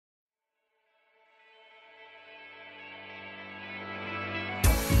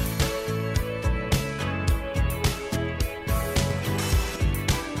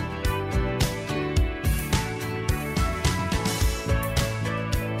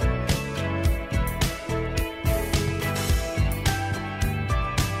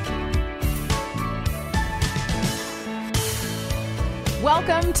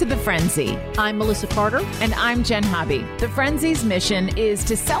Welcome to The Frenzy. I'm Melissa Carter. And I'm Jen Hobby. The Frenzy's mission is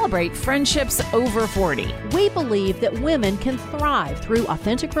to celebrate friendships over 40. We believe that women can thrive through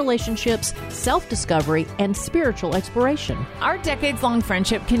authentic relationships, self-discovery, and spiritual exploration. Our decades-long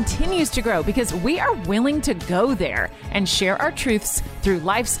friendship continues to grow because we are willing to go there and share our truths through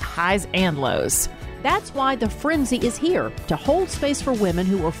life's highs and lows. That's why The Frenzy is here, to hold space for women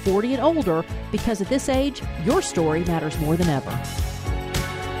who are 40 and older, because at this age, your story matters more than ever.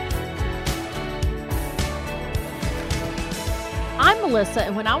 I'm Melissa,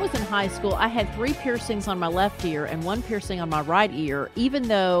 and when I was in high school, I had 3 piercings on my left ear and 1 piercing on my right ear, even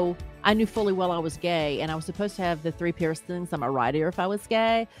though I knew fully well I was gay, and I was supposed to have the 3 piercings on my right ear if I was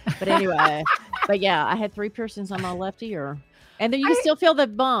gay. But anyway, yeah, I had 3 piercings on my left ear. And then you can still feel the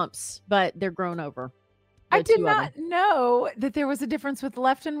bumps, but they're grown over. I did not know that there was a difference with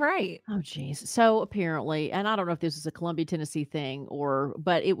left and right. Oh, geez. So apparently, and I don't know if this is a Columbia, Tennessee thing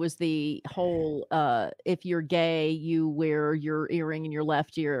but it was the whole, if you're gay, you wear your earring in your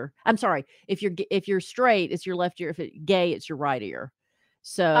left ear. I'm sorry. If you're straight, it's your left ear. If it's gay, it's your right ear.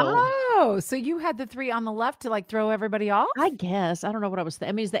 So you had the 3 on the left to like throw everybody off? I guess. I don't know what I was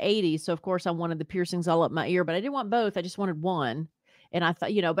I mean, it's the 80s. So of course I wanted the piercings all up my ear, but I didn't want both. I just wanted one. And I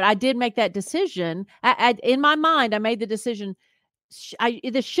thought, but I did make that decision. In my mind, I made the decision.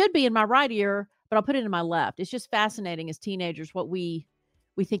 This should be in my right ear, but I'll put it in my left. It's just fascinating as teenagers what we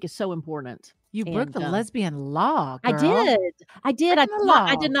think is so important. You broke the lesbian law, girl. I did.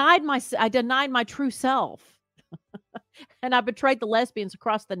 I denied my true self. And I betrayed the lesbians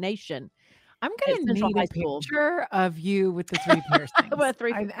across the nation. I'm going to need a picture of you with the 3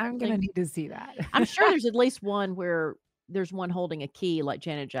 piercings. I'm going to need to see that. I'm sure there's at least one where there's one holding a key like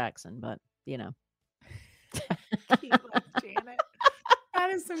Janet Jackson, but Key like Janet. That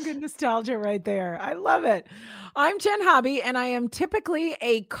is some good nostalgia right there. I love it. I'm Jen Hobby, and I am typically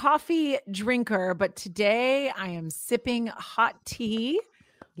a coffee drinker, but today I am sipping hot tea.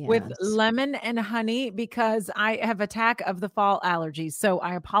 Yes. With lemon and honey because I have attack of the fall allergies. So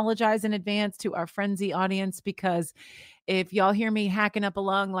I apologize in advance to our frenzy audience because if y'all hear me hacking up a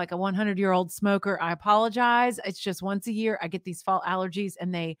lung like a 100-year-old smoker, I apologize. It's just once a year I get these fall allergies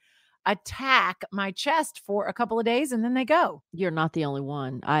and they attack my chest for a couple of days and then they go. You're not the only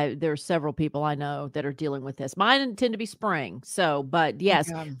one. There are several people I know that are dealing with this. Mine tend to be spring. So, but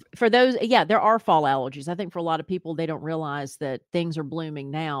yes, for those, there are fall allergies. I think for a lot of people, they don't realize that things are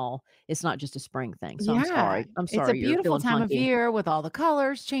blooming now. It's not just a spring thing. So I'm sorry. It's a beautiful time of year with all the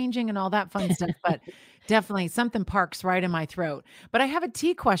colors changing and all that fun stuff. But definitely something parks right in my throat. But I have a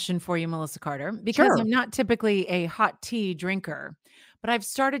tea question for you, Melissa Carter, because I'm not typically a hot tea drinker. But I've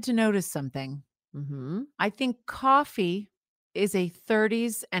started to notice something. Mm-hmm. I think coffee is a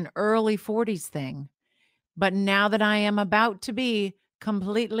 30s and early 40s thing. But now that I am about to be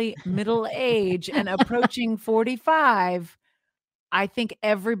completely middle age and approaching 45, I think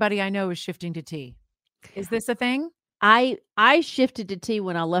everybody I know is shifting to tea. Is this a thing? I shifted to tea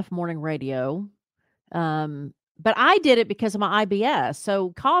when I left morning radio. But I did it because of my IBS. So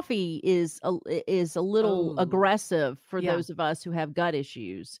coffee is a little aggressive for those of us who have gut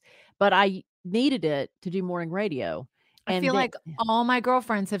issues. But I needed it to do morning radio. I feel like all my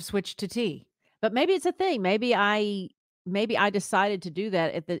girlfriends have switched to tea. But maybe it's a thing. Maybe I decided to do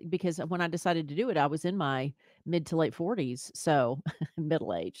that because when I decided to do it, I was in my mid to late 40s. So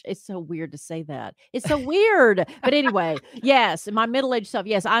middle age. It's so weird to say that. It's so weird. But anyway, yes, my middle-aged self.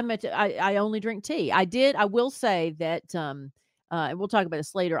 Yes, I only drink tea. I will say that, and we'll talk about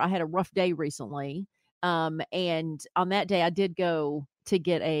this later. I had a rough day recently. And on that day I did go to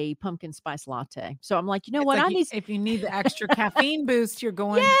get a pumpkin spice latte. So I'm like, what? Like if you need the extra caffeine boost, you're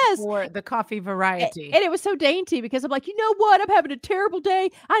going for the coffee variety. And it was so dainty because I'm like, what? I'm having a terrible day.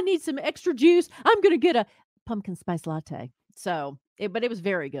 I need some extra juice. I'm going to get a pumpkin spice latte. So, but it was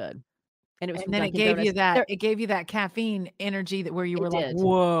very good. And then it gave you that caffeine energy where you were like,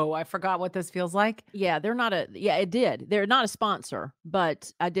 whoa, I forgot what this feels like. Yeah, it did. They're not a sponsor,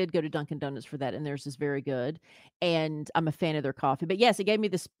 but I did go to Dunkin' Donuts for that. And theirs is very good. And I'm a fan of their coffee, but yes, it gave me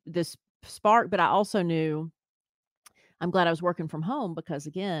this spark, but I also knew I'm glad I was working from home because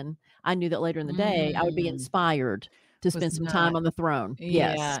again, I knew that later in the day I would be inspired to spend some time on the throne.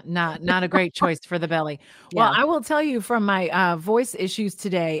 Yeah, yes. not a great choice for the belly. Well, I will tell you from my voice issues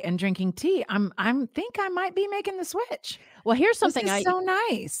today and drinking tea, I think I might be making the switch. Well, here's something so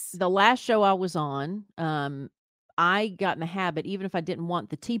nice. The last show I was on, I got in the habit, even if I didn't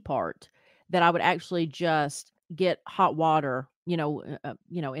want the tea part, that I would actually just get hot water, in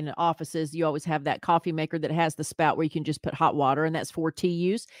the offices, you always have that coffee maker that has the spout where you can just put hot water, and that's for tea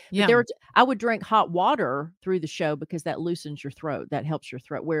use. But Yeah. I would drink hot water through the show because that loosens your throat. That helps your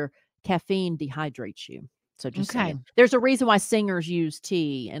throat, where caffeine dehydrates you. So just Okay. saying. There's a reason why singers use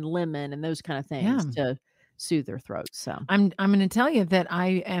tea and lemon and those kind of Yeah. things to soothe their throats. So I'm gonna tell you that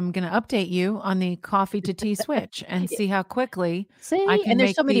I am gonna update you on the coffee to tea switch and see how quickly I see, can and there's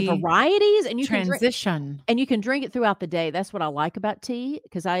make so many the varieties, and you can drink. transition. And you can drink it throughout the day. That's what I like about tea,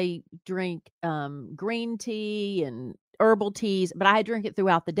 because I drink, green tea and herbal teas, but I drink it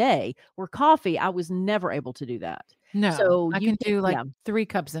throughout the day, where coffee, I was never able to do that. No, So I you can can, do, like, yeah, 3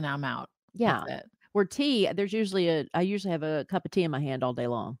 cups and I'm out. That's yeah. it. Where tea, I usually have a cup of tea in my hand all day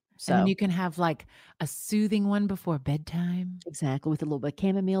long. And then So you can have, like, a soothing one before bedtime. exactly, with a little bit of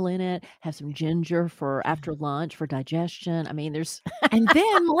chamomile in it, have some ginger for after lunch for digestion. I mean, there's And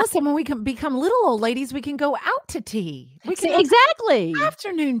then, Melissa, when we can become little old ladies, we can go out to tea. We can see, have exactly.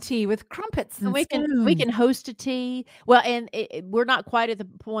 afternoon tea with crumpets And and we spoons. can host a tea. Well, and we're not quite at the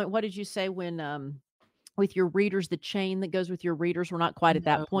point. What did you say when with your readers, the chain that goes with your readers? We're not quite at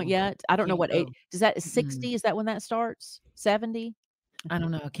that No, point yet. I I don't know can't what age. go. Does that Mm-mm. 60? Is that when that starts? 70? I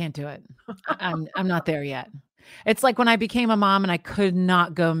don't know, I can't do it. I'm not there yet. It's like when I became a mom and I could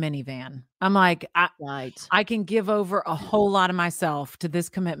not go minivan. I'm like, Right. I can give over a whole lot of myself to this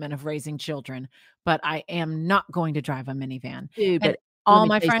commitment of raising children, but I am not going to drive a minivan. Dude, And but let all me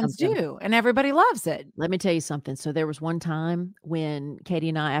my tell you friends something. do, and everybody loves it. Let me tell you something. So there was one time when Katie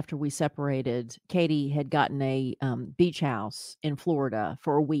and I, after we separated, Katie had gotten a beach house in Florida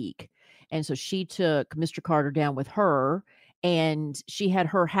for a week. And so she took Mr. Carter down with her, and she had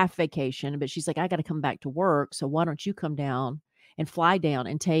her half vacation, but she's like, I got to come back to work. So why don't you come down and fly down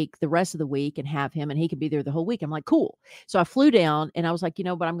and take the rest of the week and have him, and he could be there the whole week. I'm like, cool. So I flew down and I was like, but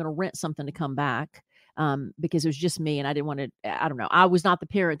I'm going to rent something to come back, because it was just me and I didn't want to, I don't know. I was not the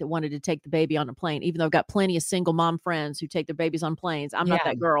parent that wanted to take the baby on a plane, even though I've got plenty of single mom friends who take their babies on planes. I'm not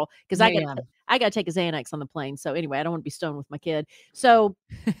Yeah. that girl because Yeah, yeah. I got to take a Xanax on the plane. So anyway, I don't want to be stoned with my kid. So,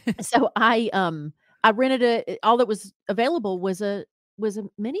 I rented all that was available was a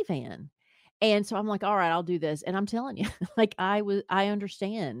minivan. And so I'm like, all right, I'll do this. And I'm telling you, like I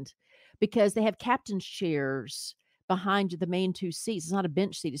understand, because they have captain's chairs behind the main 2 seats. It's not a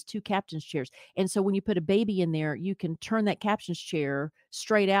bench seat, it's 2 captain's chairs. And so when you put a baby in there, you can turn that captain's chair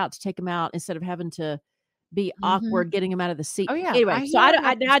straight out to take them out instead of having to be Mhm. awkward getting them out of the seat. Oh, yeah. Anyway, I so hear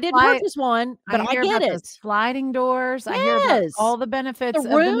about the I didn't slide purchase one, but I I hear get about the it. sliding doors. I hear about Yes. all the The benefits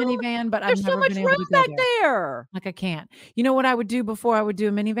of the room, minivan, but I've there's so never much been able room to go back there. there. Like, I can't. You know what I would do before I would do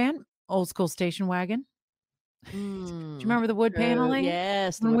a minivan? Old school station wagon. Do you Mm, remember the wood true. paneling?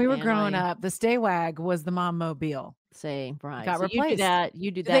 Yes, the When wood we were growing paneling. up, the Stay-Wag was the mom-mobile. See, It right. got So replaced.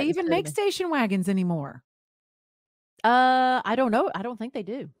 you do Do they that even instead of make me. station wagons anymore? I don't know. I don't think they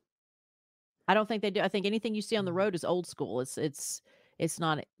do. I don't think they do. I think anything you see on the Mm. road is old school. It's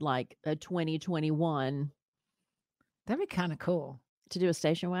not like a 2021 That'd be kinda cool. to do a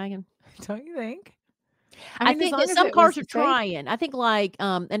station wagon. Don't you think? I I mean, as think that long as some it was cars are safe. trying. I think like,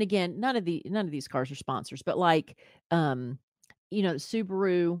 and again, none of these cars are sponsors, but like, um,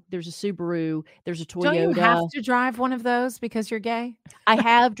 Subaru, there's a Subaru, there's a Don't you have Toyota. to drive one of those because you're gay? I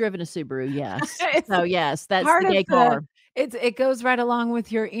have driven a Subaru, yes. It's So, yes, that's part the of gay the car. it goes right along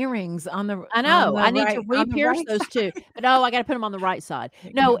with your earrings I know, I need to on the re-pierce right those too, but no, I gotta put them on the right side.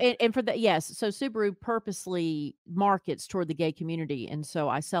 side. No, Yeah. and for the yes, so Subaru purposely markets toward the gay community, and so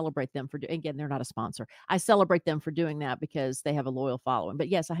I celebrate them for again, they're not a sponsor. I celebrate them for doing that because they have a loyal following, but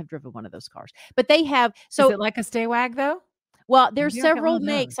yes, I have driven one of those cars. But they have Is so it like a Stay-Wag though? well, there's Maybe I'll get one several of those.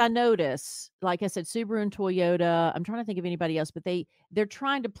 makes I notice. Like I said, Subaru and Toyota. I'm trying to think of anybody else, but they're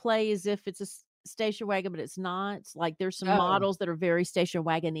trying to play as if it's a station wagon, but it's not. Like there's some Oh, models that are very station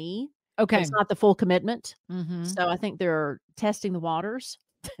wagon-y, but okay. it's not the full commitment. Mhm. So I think they're testing the waters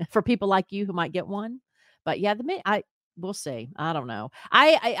for people like you who might get one. But yeah, I we'll see. I don't know.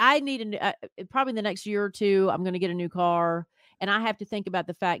 I need probably in the next year or two. I'm going to get a new car, and I have to think about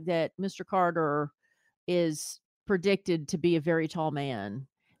the fact that Mr. Carter is predicted to be a very tall man.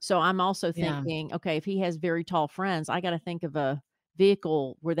 So I'm also Yeah. thinking, okay, if he has very tall friends, I got to think of a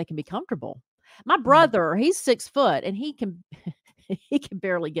vehicle where they can be comfortable. My Mm. brother, he's 6 foot and he can he can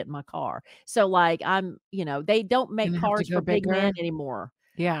barely get in my car. So like they don't make Gonna have to cars go for big men bigger. anymore.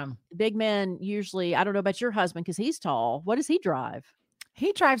 Yeah. Big men usually, I don't know about your husband because he's tall. What does he drive?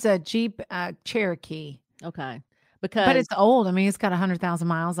 He drives a Jeep, Cherokee, Okay. but Because it's old. I mean, it's got 100,000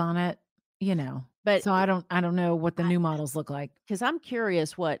 miles on it, you know. but So I don't know what the new models look like. because I'm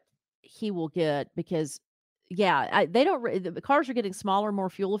curious what he will get because, yeah, they don't. The cars are getting smaller, more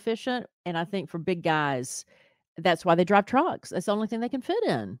fuel efficient, and I think for big guys, That's why they drive trucks. That's the only thing they can fit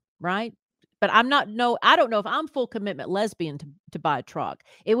in, right? But I don't know if I'm full commitment lesbian to buy a truck.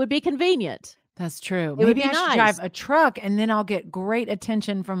 It would be convenient. That's true. It would Maybe be I should drive nice. a truck and then I'll get great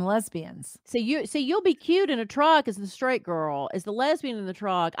attention from lesbians. You'll be cute in a truck as the straight girl, as the lesbian in the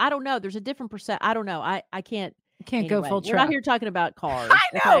truck. I don't know. There's a different I don't know. I can't. Can't go Anyway, full we're not truck. here talking about cars.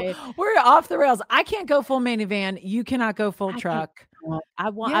 I Okay. know. We're off the rails. I can't go full minivan. You cannot go full I can't. truck.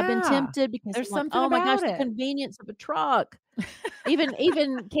 I've been Yeah. tempted because There's I'm like, something oh my gosh, about the it. convenience of a truck. Even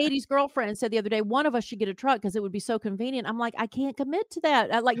Katie's girlfriend said the other day, one of us should get a truck because it would be so convenient. I'm like, I can't commit to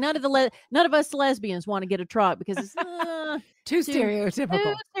that. Like none of us lesbians want to get a truck because it's Too too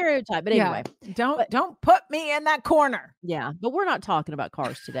stereotypical. stereotype. But Yeah. anyway, Don't put me in that corner. yeah, but we're not talking about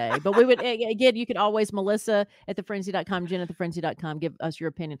cars today. But we would again, you could always Melissa at thefrenzy.com, Jen at thefrenzy.com, give us your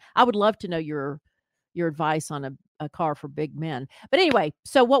opinion. I would love to know your advice on a car for big men. But anyway,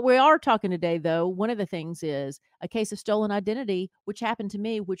 so what we are talking today, though, one of the things is a case of stolen identity, which happened to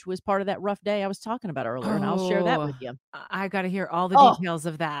me, which was part of that rough day I was talking about earlier, and I'll share that with you. I got to hear all the Oh. details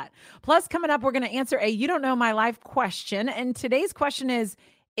of that. Plus, coming up, we're going to answer a You Don't Know My Life question. And today's question is,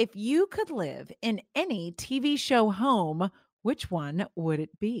 if you could live in any TV show home, which one would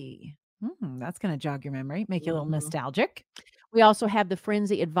it be? That's going to jog your memory, make you a little nostalgic. We also have the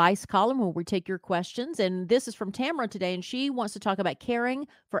Frenzy advice column where we take your questions. And this is from Tamara today, and she wants to talk about caring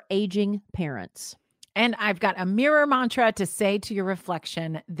for aging parents. And I've got a mirror mantra to say to your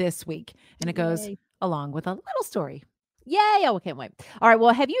reflection this week. And it goes along with a little story. Yay. Oh, I can't wait. All right.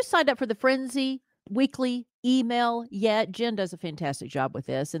 Well, have you signed up for the Frenzy weekly email yet? Jen does a fantastic job with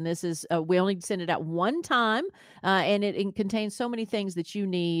this. And this is, we only send it out one time. And it contains so many things that you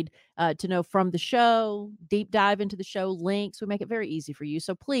need to know from the show, deep dive into the show, links. We make it very easy for you.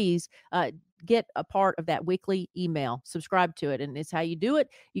 So please get a part of that weekly email, subscribe to it. And it's how you do it.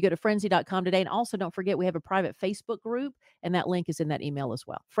 You go to frenzy.com today. And also don't forget, we have a private Facebook group, and that link is in that email as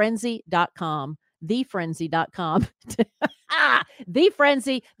well. Frenzy.com, thefrenzy.com.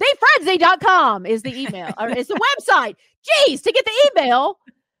 thefrenzy.com is the email, or is the website. Jeez, to get the email.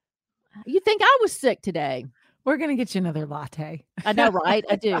 You think I was sick today? We're going to get you another latte. I know, right?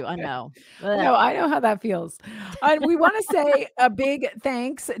 I do. I know. No, I know how that feels. And we want to say a big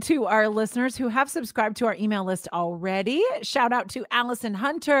thanks to our listeners who have subscribed to our email list already. Shout out to Allison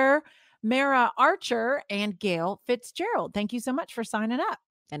Hunter, Mara Archer, and Gail Fitzgerald. Thank you so much for signing up.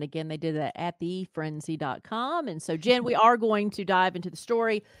 And again, they did that at thefrenzy.com. And so, Jen, we are going to dive into the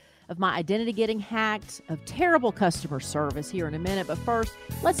story of my identity getting hacked, of terrible customer service here in a minute. But first,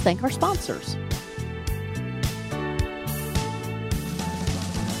 let's thank our sponsors.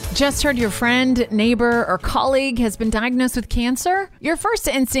 Just heard your friend, neighbor, or colleague has been diagnosed with cancer? Your first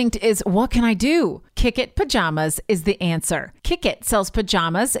instinct is, what can I do? Kick It Pajamas is the answer. Kick It sells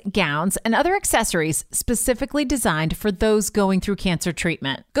pajamas, gowns, and other accessories specifically designed for those going through cancer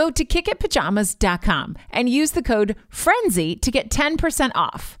treatment. Go to kickitpajamas.com and use the code FRENZY to get 10%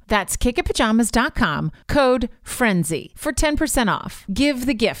 off. That's kickitpajamas.com, code FRENZY for 10% off. Give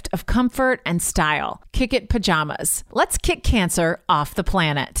the gift of comfort and style. Kick It Pajamas. Let's kick cancer off the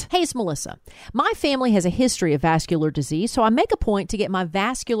planet. Hey, it's Melissa. My family has a history of vascular disease, so I make a point to get my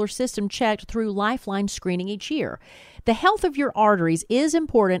vascular system checked through Lifeline screening each year. The health of your arteries is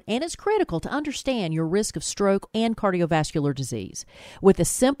important, and it's critical to understand your risk of stroke and cardiovascular disease. With a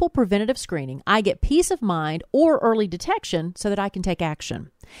simple preventative screening, I get peace of mind or early detection so that I can take action.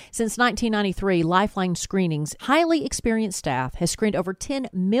 Since 1993, Lifeline Screening's highly experienced staff has screened over 10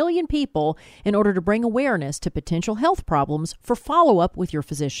 million people in order to bring awareness to potential health problems for follow-up with your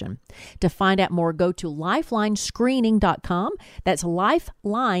physician. To find out more, go to lifelinescreening.com. That's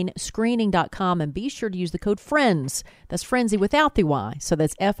lifelinescreening.com, and be sure to use the code FRIENDS. That's Frenzy without the Y. So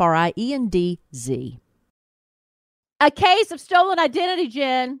that's FRIENDZ. A case of stolen identity,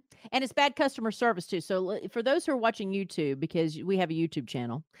 Jen. And it's bad customer service, too. So for those who are watching YouTube, because we have a YouTube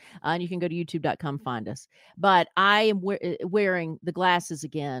channel, and you can go to youtube.com, find us. But I am wearing the glasses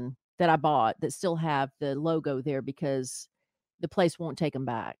again that I bought that still have the logo there because the place won't take them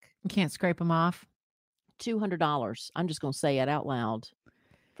back. You can't scrape them off. $200. I'm just going to say it out loud.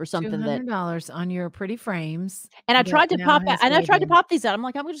 For something that $200 on your pretty frames. And I tried to pop these out. I'm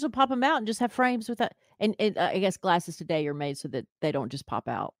like, I'm just gonna pop them out and just have frames with that. And I guess glasses today are made so that they don't just pop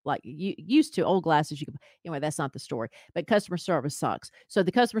out like you used to. Old glasses, you could. Anyway, that's not the story. But customer service sucks. So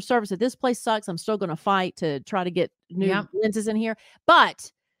the customer service at this place sucks. I'm still gonna fight to try to get new lenses in here.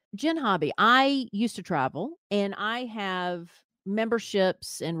 But Jen Hobby, I used to travel, and I have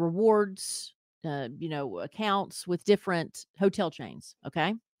memberships and rewards. Accounts with different hotel chains.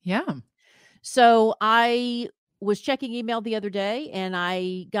 Okay. Yeah. So I was checking email the other day, and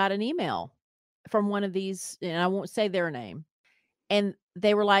I got an email from one of these, and I won't say their name. And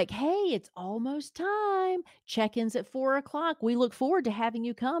they were like, "Hey, it's almost time. Check-in's at 4 o'clock. We look forward to having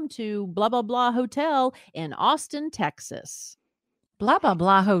you come to blah, blah, blah hotel in Austin, Texas." Blah, blah,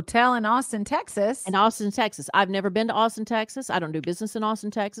 blah hotel in Austin, Texas. In Austin, Texas. I've never been to Austin, Texas. I don't do business in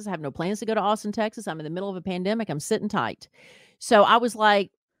Austin, Texas. I have no plans to go to Austin, Texas. I'm in the middle of a pandemic. I'm sitting tight. So I was like,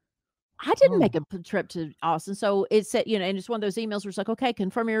 I didn't make a trip to Austin. So it said, and it's one of those emails where it's like, okay,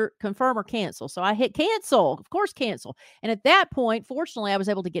 confirm or cancel. So I hit cancel, of course, cancel. And at that point, fortunately, I was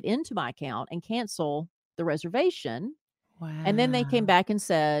able to get into my account and cancel the reservation. Wow. And then they came back and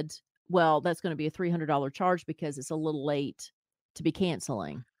said, well, that's going to be a $300 charge because it's a little late to be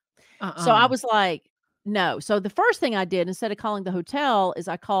canceling. So I was like, no. So the first thing I did, instead of calling the hotel, is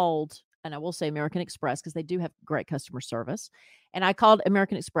I called, and I will say American Express because they do have great customer service. And I called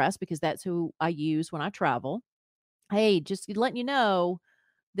American Express because that's who I use when I travel. Hey, just letting you know,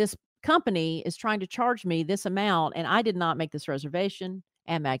 this company is trying to charge me this amount, and I did not make this reservation.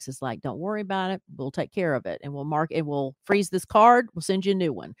 Amex is like, don't worry about it. We'll take care of it, and we'll freeze this card. We'll send you a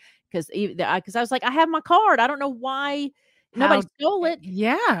new one because I was like, I have my card. I don't know why nobody stole it.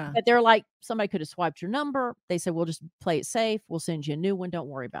 Yeah. But they're like, somebody could have swiped your number. They said, we'll just play it safe. We'll send you a new one. Don't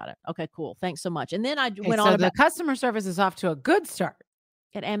worry about it. Okay, cool. Thanks so much. And then I went on about the customer service is off to a good start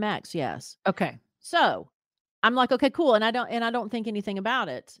at Amex. Yes. Okay. So I'm like, okay, cool. And I don't think anything about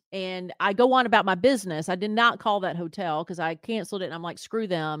it. And I go on about my business. I did not call that hotel because I canceled it. And I'm like, screw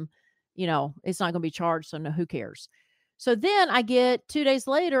them. It's not going to be charged. So no, who cares? So then 2 days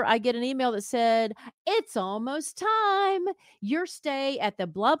later, I get an email that said, it's almost time. Your stay at the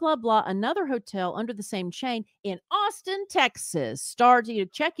blah, blah, blah, another hotel under the same chain in Austin, Texas.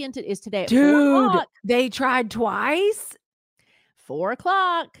 Check-in is today at 4 o'clock. They tried twice? 4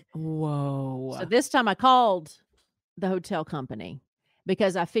 o'clock. Whoa. So this time I called the hotel company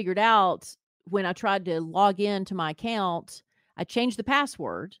because I figured out when I tried to log into my account, I changed the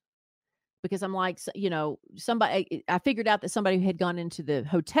password. Because I'm like, I figured out that somebody had gone into the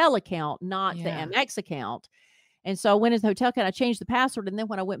hotel account, not the Amex account. And so I went into the hotel account, I changed the password. And then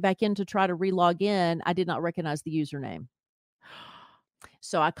when I went back in to try to relog in, I did not recognize the username.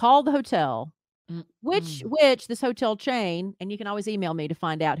 So I called the hotel, which this hotel chain, and you can always email me to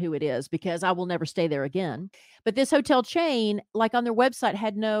find out who it is because I will never stay there again. But this hotel chain, like on their website,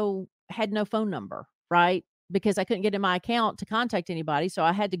 had no phone number, right? Because I couldn't get in my account to contact anybody. So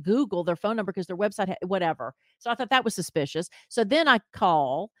I had to Google their phone number because their website had whatever. So I thought that was suspicious. So then I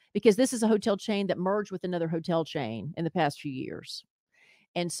call because this is a hotel chain that merged with another hotel chain in the past few years.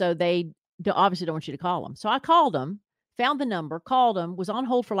 And so they obviously don't want you to call them. So I called them, found the number, called them, was on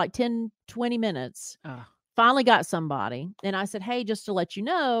hold for like 10, 20 minutes, finally got somebody. And I said, hey, just to let you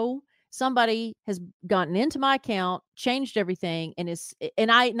know, somebody has gotten into my account, changed everything. And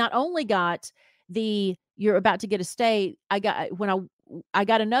I not only got you're about to get a stay. I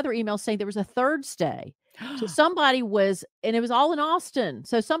got another email saying there was a third stay. So somebody and it was all in Austin.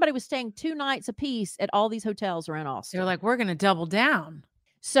 So somebody was staying 2 nights apiece at all these hotels around Austin. They're like, we're going to double down.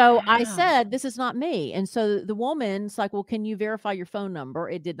 So I said, this is not me. And so the woman's like, well, can you verify your phone number?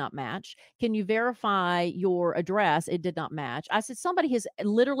 It did not match. Can you verify your address? It did not match. I said, somebody has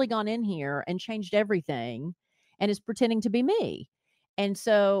literally gone in here and changed everything and is pretending to be me. And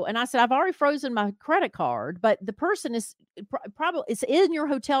I said, I've already frozen my credit card, but the person is probably it's in your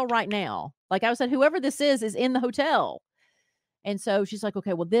hotel right now. Like I said, whoever this is in the hotel. And so she's like,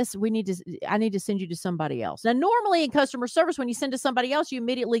 okay, well, I need to send you to somebody else. Now, normally in customer service, when you send to somebody else, you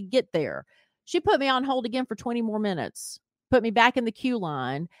immediately get there. She put me on hold again for 20 more minutes, put me back in the queue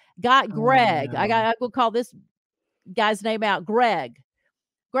line, got Greg. No. I will call this guy's name out. Greg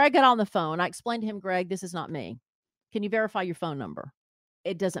got on the phone. I explained to him, Greg, this is not me. Can you verify your phone number?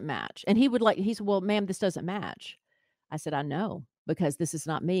 It doesn't match. And he said, well, ma'am, this doesn't match. I said, I know, because this is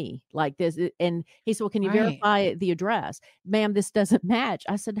not me like this. And he said, well, can you verify the address? Ma'am, this doesn't match.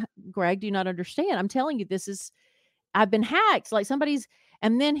 I said, Greg, do you not understand? I'm telling you, I've been hacked. Like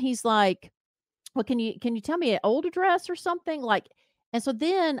and then he's like, well, can you tell me an old address or something? And so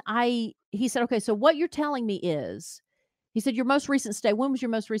then he said, okay, so what you're telling me is, he said, your most recent stay, when was your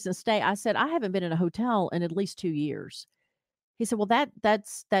most recent stay? I said, I haven't been in a hotel in at least 2 years. He said, well,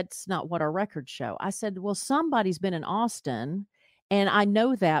 that's not what our records show. I said, well, somebody's been in Austin and I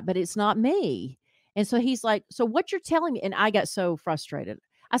know that, but it's not me. And so he's like, so what you're telling me? And I got so frustrated.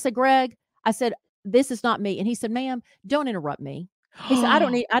 I said, Greg, this is not me. And he said, ma'am, don't interrupt me. He said, I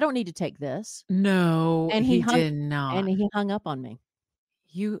don't need to take this. No, and he did not. And he hung up on me.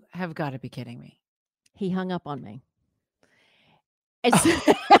 You have got to be kidding me. He hung up on me.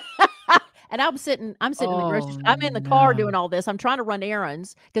 And I'm sitting in the grocery Oh, store. I'm in the car no. doing all this. I'm trying to run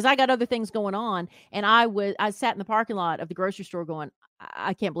errands because I got other things going on, and I sat in the parking lot of the grocery store going,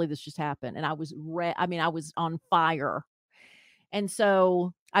 I can't believe this just happened." And I was I mean, I was on fire. And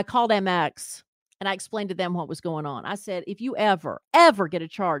so I called MX and I explained to them what was going on. I said, "If you ever get a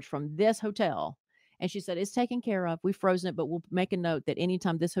charge from this hotel," and she said, "It's taken care of. We've frozen it, but we'll make a note that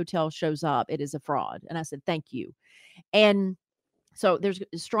anytime this hotel shows up, it is a fraud." And I said, "Thank you." And so there's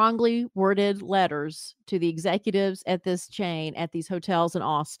strongly worded letters to the executives at this chain, at these hotels in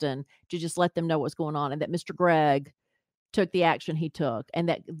Austin, to just let them know what's going on, and that Mr. Gregg took the action he took, and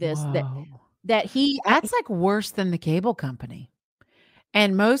that this Whoa. that he I That's like worse than the cable company.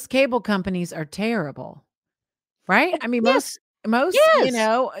 And most cable companies are terrible, right? I mean, yes, most,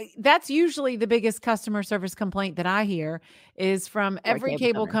 yes. that's usually the biggest customer service complaint that I hear is from Right, every cable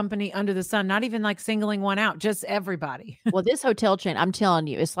cable company. company under the sun, not even like singling one out, just everybody. Well, this hotel chain, I'm telling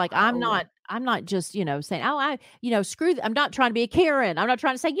you, it's like Oh. I'm not just, saying, "Oh, screw I'm not trying to be a Karen. I'm not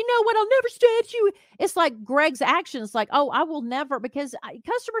trying to say, "You know what? I'll never stand you." It's like Greg's actions like, "Oh, I will never," because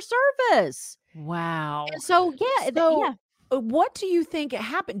customer service. Wow. And so, yeah, So, yeah, what do you think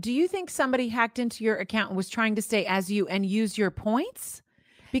happened? Do you think somebody hacked into your account and was trying to stay as you and use your points?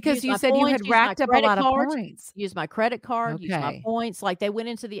 Because use you my said you points, had use my racked up a credit lot of cards, points. use my credit card, use my Okay. points. Like they went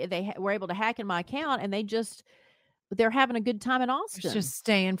into were able to hack in my account, and they're having a good time in It's Austin. just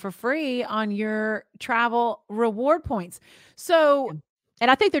staying for free on your travel reward points. So, Yeah.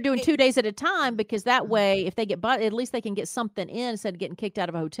 And I think they're doing it 2 days at a time because that way, if they get but at least they can get something in instead of getting kicked out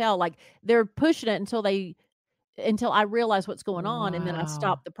of a hotel. Like, they're pushing it until I realize what's going on, and then I wow.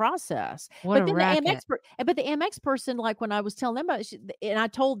 stop the process. What But a then the racket. Amex person, like, when I was telling them about it, and I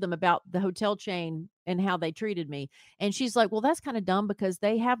told them about the hotel chain and how they treated me, and she's like, "Well, that's kinda dumb because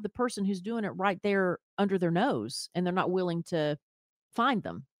they have the person who's doing it right there under their nose, and they're not willing to find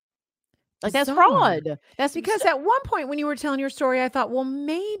them." Like, that's Bizarre. fraud. That's Because at one point when you were telling your story, I thought, well,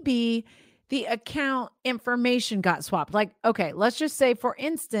 maybe the account information got swapped. Like, okay, let's just say, for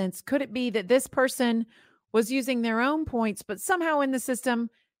instance, could it be that this person was using their own points, but somehow in the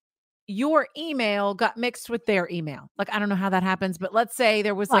system, your email got mixed with their email? Like, I don't know how that happens, but let's say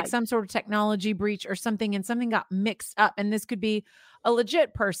there was like right. some sort of technology breach or something, and something got mixed up. And this could be a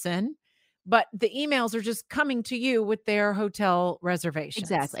legit person, but the emails are just coming to you with their hotel reservations.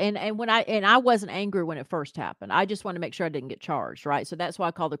 Exactly, and I wasn't angry when it first happened. I just wanted to make sure I didn't get charged, right? So that's why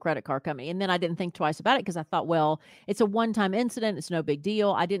I called the credit card company, and then I didn't think twice about it because I thought, "Well, it's a one-time incident, it's no big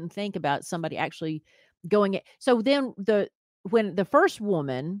deal." I didn't think about somebody actually going it so then when the first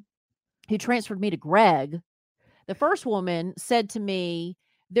woman who transferred me to Greg, the first woman said to me,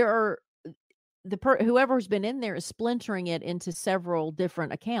 "There are whoever's been in there is splintering it into several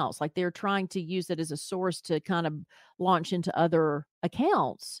different accounts. Like they're trying to use it as a source to kind of launch into other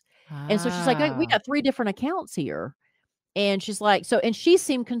accounts." And so she's like, "Hey, we Ah. got 3 different accounts here." And she's like, and she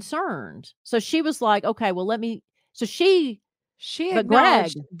seemed concerned. So she was like, "Okay, well, let me." So she, She but Greg,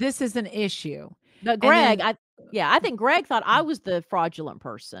 acknowledged this is an issue, but and Greg, then I think Greg thought I was the fraudulent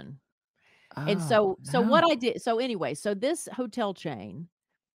person. And oh, so what I no. did, so anyway, so this hotel chain,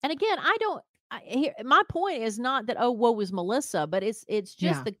 and again, I don't here my point is not that, "Oh, woe is Melissa," but it's just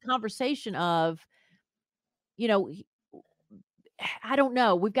Yeah. the conversation of, you know, I don't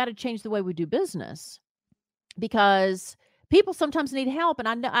know, we've gotta change the way we do business because people sometimes need help, and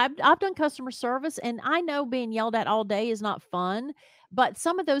I know I've done customer service, and I know being yelled at all day is not fun, but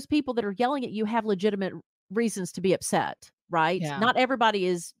some of those people that are yelling at you have legitimate reasons to be upset, right? Yeah. Not everybody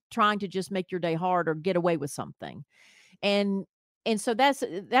is trying to just make your day hard or get away with something. And so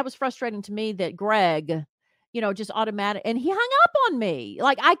that was frustrating to me that Greg, just automatic, and he hung up on me.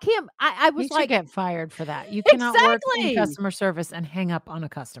 Like, I can't I You was should like, get fired for that. You cannot work in "Exactly. customer service and hang up on a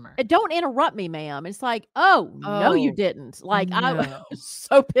customer. Don't interrupt me, ma'am." It's like, "Oh, no, you Oh, didn't." Like, I was no.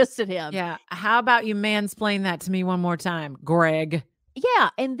 so pissed at him. Yeah, how about you mansplain that to me one more time, Greg? Yeah,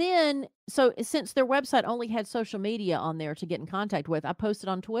 and then so since their website only had social media on there to get in contact with, I posted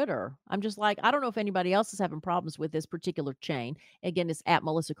on Twitter. I'm just like, I don't know if anybody else is having problems with this particular chain. Again, it's at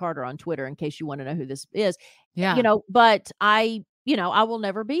Melissa Carter on Twitter in case you want to know who this is. Yeah. But I will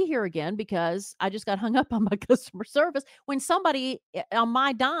never be here again because I just got hung up on my customer service when somebody on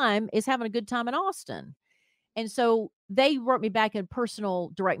my dime is having a good time in Austin. And so they wrote me back a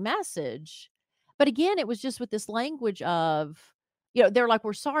personal direct message. But again, it was just with this language of, they're like,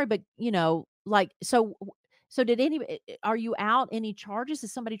 "We're sorry, but, like, so did are you out any charges? Did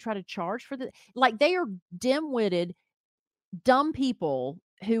somebody try to charge for the, like, they are dim-witted, dumb people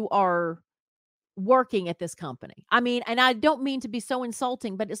who are working at this company. I mean, and I don't mean to be so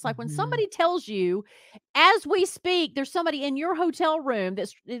insulting, but it's like when Mhm. somebody tells you, as we speak, there's somebody in your hotel room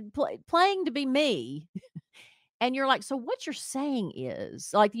that's playing to be me. And you're like, so what you're saying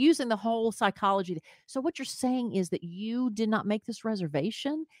is like using the whole psychology. So what you're saying is that you did not make this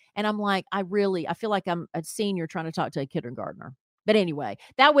reservation. And I'm like, I feel like I'm a senior trying to talk to a kindergartner. But anyway,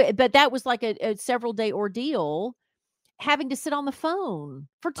 but that was like a several day ordeal having to sit on the phone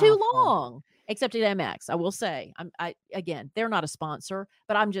for too Awful. long, except at MX. I will say, again, they're not a sponsor,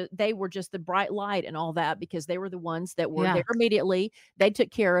 but they were just the bright light and all that because they were the ones that were Yeah. there immediately. They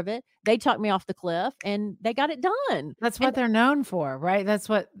took care of it. They talked me off the cliff and they got it done. That's And what they're known for, right? That's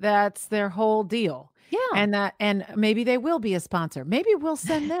their whole deal. yeah, And maybe they will be a sponsor. Maybe we'll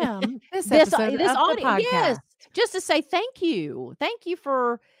send them this this episode this of the audio, yes, podcast. just to say thank you. Thank you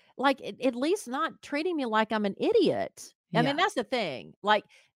for like at least not treating me like I'm an idiot. I mean, Yeah. that's the thing. Like,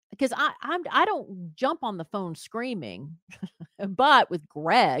 because I don't jump on the phone screaming, but with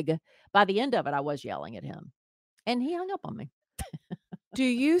Greg, by the end of it, I was yelling at him, and he hung up on me. Do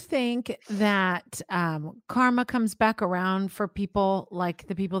you think that karma comes back around for people like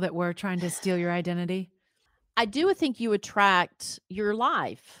the people that were trying to steal your identity? I do think you attract your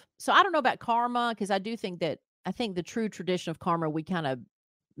life. So I don't know about karma because I think the true tradition of karma we kind of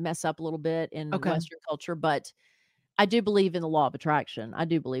mess up a little bit in Okay. Western culture, but I do believe in the law of attraction. I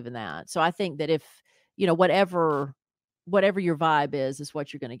do believe in that. So I think that if, whatever your vibe is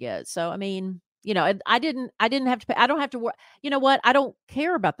what you're going to get. So I mean, and I didn't have to pay. I don't have to work. You know what? I don't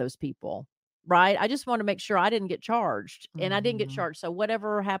care about those people. Right? I just want to make sure I didn't get charged and I didn't get Mhm. charged. So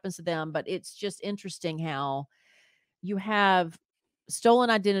whatever happens to them, but it's just interesting how you have stolen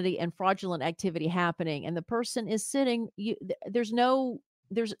identity and fraudulent activity happening and the person is sitting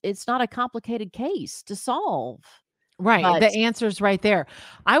it's not a complicated case to solve. Right. But The answer's right there.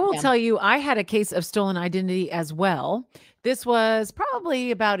 I will yeah, tell you, I had a case of stolen identity as well. This was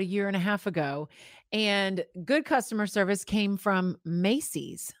probably about a year and a half ago. And good customer service came from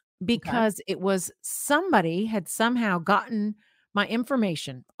Macy's okay, because it was somebody had somehow gotten my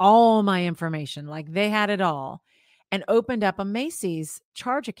information, all my information, like they had it all, and opened up a Macy's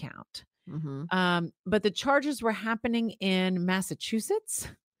charge account. mhm, But the charges were happening in Massachusetts.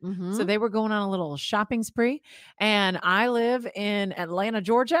 So mhm, they were going on a little shopping spree, and I live in Atlanta,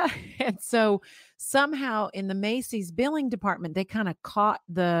 Georgia. And so somehow in the Macy's billing department, they kind of caught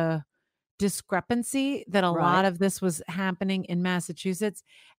the discrepancy that a right, lot of this was happening in Massachusetts.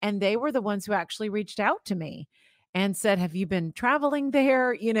 And they were the ones who actually reached out to me and said, "Have you been traveling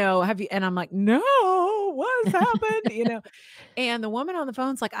there? Have you?" And I'm like, "No, what has happened?" And the woman on the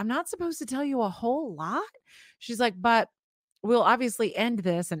phone's like, "I'm not supposed to tell you a whole lot." She's like, "But we'll obviously end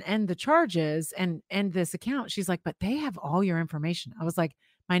this and end the charges and end this account." She's like, "But they have all your information." I was like,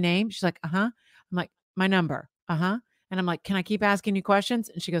 "My name?" She's like, "Uh-huh." I'm like, "My number?" "Uh-huh." And I'm like, "Can I keep asking you questions?"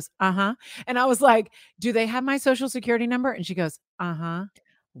 And she goes, "Uh-huh." And I was like, "Do they have my social security number?" And she goes, "Uh-huh."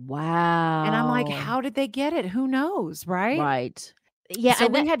 And I'm like, wow, "How did they get it? Who knows?" Right? right, yeah, So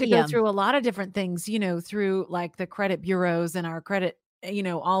and we that had to go yeah, through a lot of different things, through like the credit bureaus and our credit,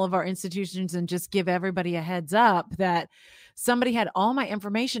 all of our institutions, and just give everybody a heads up that somebody had all my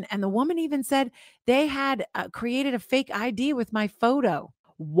information. And the woman even said they had created a fake ID with my photo.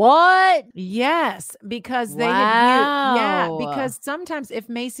 what? Yes, because they had yeah, Wow, because sometimes if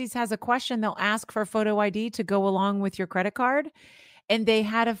Macy's has a question, they'll ask for photo ID to go along with your credit card, and they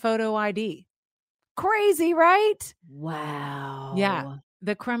had a photo ID. Crazy, right? Yeah. wow.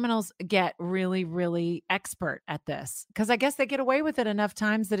 The criminals get really, really expert at this because I guess they get away with it enough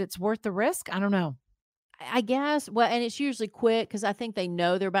times that it's worth the risk. I don't know. I guess, well, and it's usually quick because I think they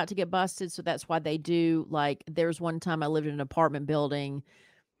know they're about to get busted, so that's why they do like, there's one time I lived in an apartment building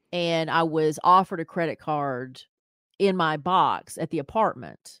and I was offered a credit card in my box at the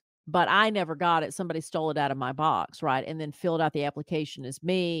apartment, but I never got it. Somebody stole it out of my box, right? And then filled out the application as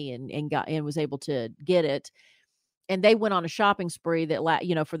me and was able to get it. And they went on a shopping spree that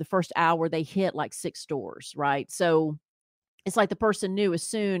for the first hour they hit like 6 stores, right? So it's like the person knew as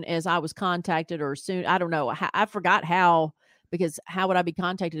soon as I was contacted or soon I don't know, I forgot how, because how would I be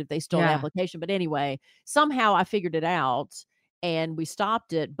contacted if they stole the Yeah. application? But anyway, somehow I figured it out and we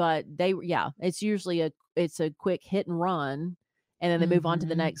stopped it, but it's usually it's a quick hit and run and then they move on to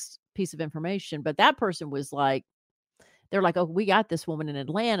the Mhm. next piece of information. But that person was like, they're like, "Oh, we got this woman in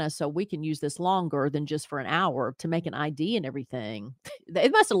Atlanta, so we can use this longer than just for an hour to make an ID and everything." They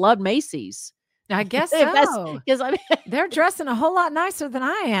must have loved Macy's. I guess If that's so. because I mean, They're dressing a whole lot nicer than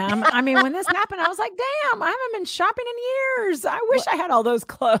I am. I mean, when this happened, I was like, damn, I haven't been shopping in years. I wish well, I had all those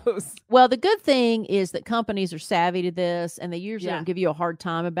clothes. well, the good thing is that companies are savvy to this, and they usually Yeah. don't give you a hard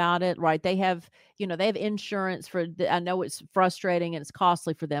time about it, right? They have, they have insurance for. I know it's frustrating and it's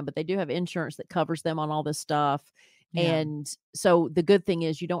costly for them, but they do have insurance that covers them on all this stuff. Yeah. And so the good thing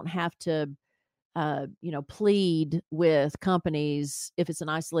is you don't have to plead with companies if it's an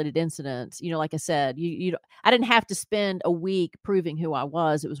isolated incident. Like I said, I didn't have to spend a week proving who I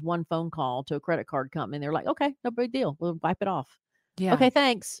was. It was one phone call to a credit card company. And they're like, okay, no big deal. We'll wipe it off. Yeah. Okay,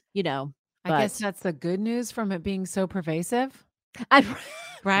 thanks. I guess But that's the good news from it being so pervasive, I,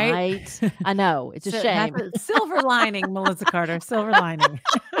 right? right. I know it's a So that's shame. a silver lining, Melissa Carter, silver lining.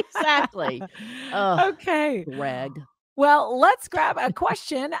 Exactly. Oh, Okay. Greg. Well, let's grab a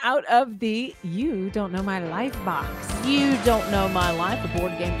question out of the You Don't Know My Life box. You Don't Know My Life, a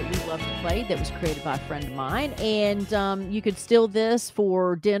board game that we love to play that was created by a friend of mine. And you could steal this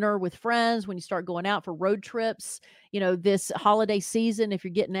for dinner with friends when you start going out for road trips. This holiday season, if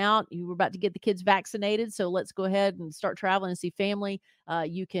you're getting out, you were about to get the kids vaccinated. So let's go ahead and start traveling and see family.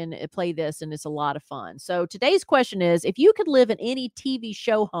 You can play this, and it's a lot of fun. So today's question is, if you could live in any TV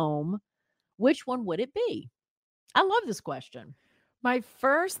show home, which one would it be? I love this question. My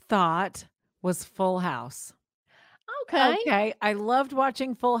first thought was Full House. Okay. Okay. I loved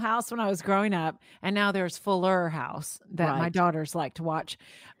watching Full House when I was growing up, and now there's Fuller House that my Right. daughters like to watch.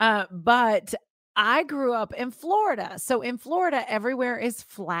 But I grew up in Florida. So in Florida, everywhere is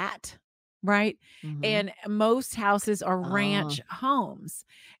flat, right? Mhm. And most houses are Oh, ranch homes.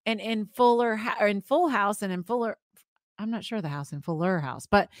 And in in Full House and in Fuller, I'm not sure the house in Fuller House,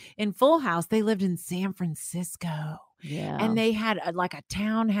 but in Full House, they lived in San Francisco. yeah. And they had like a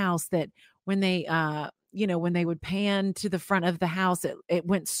townhouse that when they when they would pan to the front of the house, it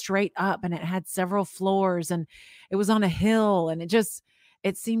went straight up and it had several floors and it was on a hill and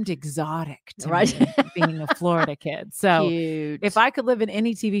it seemed exotic to Right. me being a Florida kid. So if Cute. I could live in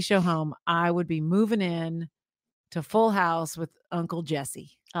any TV show home, I would be moving in to Full House with Uncle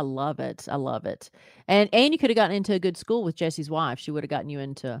Jesse. I love it. I love it. And you could have gotten into a good school with Jesse's wife. She would have gotten you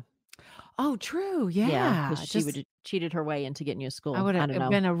into, Oh, true. yeah, because Yeah. she would have cheated her way into getting you a I school. would I don't have know.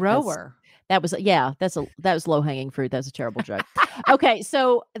 been a That's rower. that was yeah, that was low hanging fruit. That's a terrible joke. Okay,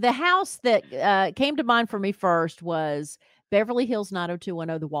 so the house that came to mind for me first was Beverly Hills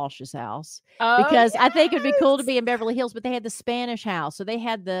 90210, the Walsh's house, Oh, because I think it'd be cool to yes. be in Beverly Hills, but they had the Spanish house. So they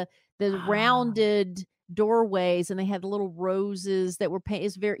had the Ah, rounded doorways and they had the little roses that were it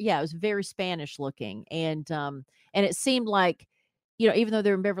was very Spanish looking. And it seemed like, even though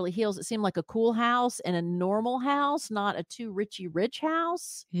they're in Beverly Hills, it seemed like a cool house and a normal house, not a too richy rich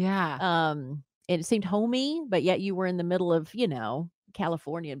house. yeah. And it seemed homey, but yet you were in the middle of,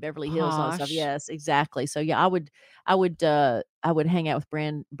 California and Beverly Hills and all that stuff. Posh. Yes, exactly. So yeah, I would hang out with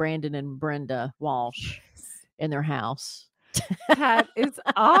Brandon and Brenda Walsh in their house. That is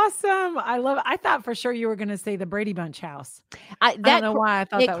awesome. I love it. I thought for sure you were gonna say the Brady Bunch house. I I don't that know cr why I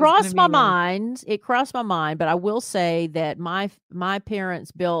thought It that was gonna crossed be my yours. mind. It crossed my mind, but I will say that my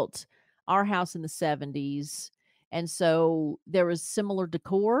parents built our house in the '70s, and so there was similar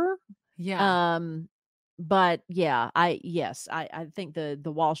decor. Yeah. Um, but yeah, I think the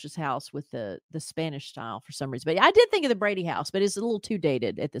Walsh's house with the Spanish style for some reason. But I did think of the Brady house, but it's a little too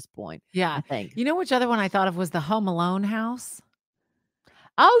dated at this point, Yeah. I think. You know which other one I thought of was the Home Alone house?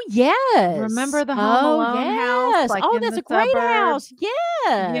 Oh, yes. Remember the Home Oh, Alone house, yes. like, Oh, in that's the a great suburbs, house. you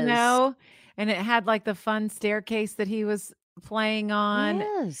Yes. know? And it had, like, the fun staircase that he was playing on.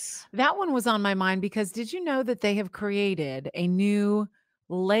 Yes. That one was on my mind because did you know that they have created a new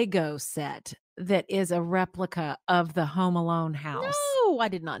Lego set that is a replica of the Home Alone house? No, I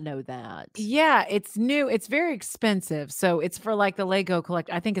did not know that. Yeah, it's new. It's very expensive. So it's for like the Lego collect.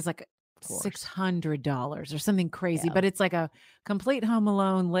 I think it's like Of course. $600 or something crazy, Yeah. but it's like a complete Home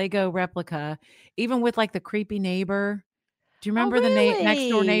Alone Lego replica, even with like the creepy neighbor. Do you Oh, remember the next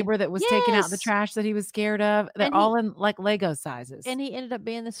door really? neighbor that was taking out the Yes. trash that he was scared of? They're And all he in like Lego sizes. and he ended up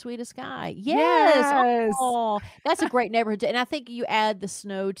being the sweetest guy. Yes. Yes. Oh, that's a great neighborhood, and I think you add the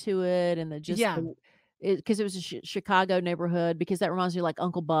snow to it and Yeah. because it was a Chicago neighborhood, because that reminds me of, like,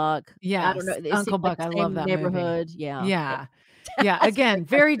 Uncle Buck. I don't know, Yes. it Uncle seemed like Buck. the I love same that movie. neighborhood. Yeah. Yeah. Yeah. Yeah. That's a great Again,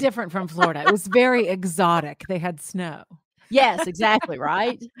 very question. different from Florida. It was very exotic. They had snow. Yes, exactly,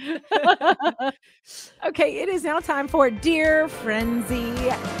 right? Okay, it is now time for Dear Frenzy.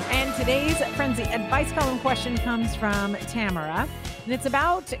 And today's Frenzy advice column question comes from Tamara. And it's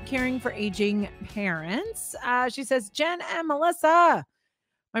about caring for aging parents. She says, Jen and Melissa,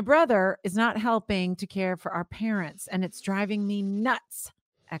 my brother is not helping to care for our parents, and it's driving me nuts!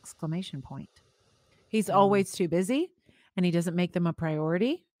 Exclamation point. He's Mm, always too busy and he doesn't make them a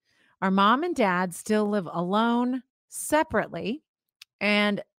priority. Our mom and dad still live alone separately,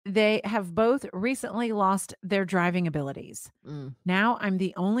 and they have both recently lost their driving abilities. mm. Now I'm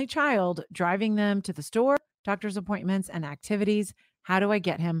the only child driving them to the store, doctor's appointments, and activities. How do I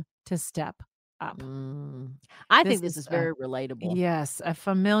get him to step up? Mm. I This think this is is very relatable. yes, a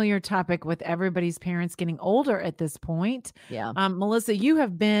familiar topic with everybody's parents getting older at this point. Yeah. Melissa, you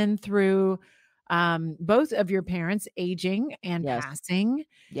have been through both of your parents aging and Yes. passing.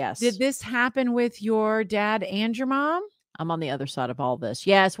 Did Yes. this happen with your dad and your mom? I'm on the other side of all this.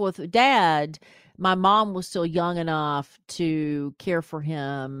 Yes, with dad, my mom was still young enough to care for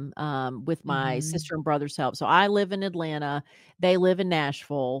him, with my Mhm. sister and brother's help. So I live in Atlanta. They live in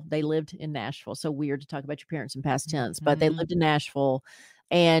Nashville. They lived in Nashville. So weird to talk about your parents in past tense, but they Mhm. lived in Nashville.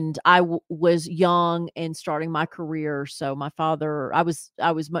 And was young and starting my career. So my father, I was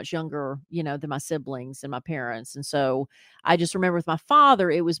much younger, than my siblings and my parents. And so I just remember with my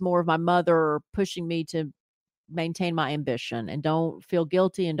father, it was more of my mother pushing me to maintain my ambition and don't feel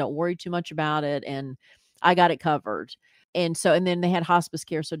guilty and don't worry too much about it, and I got it covered. And then they had hospice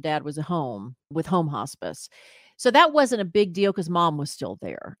care, so dad was at home with home hospice. So that wasn't a big deal because mom was still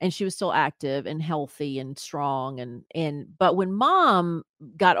there and she was still active and healthy and strong, and but when mom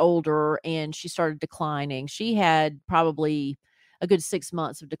got older and she started declining, she had probably a good 6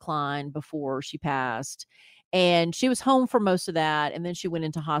 months of decline before she passed, and she was home for most of that, and then she went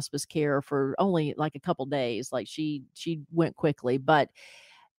into hospice care for only, like, a couple days, like, she went quickly, but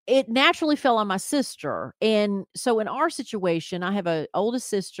it naturally fell on my sister, and so in our situation, I have a oldest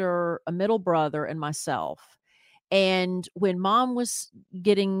sister, a middle brother, and myself, and when mom was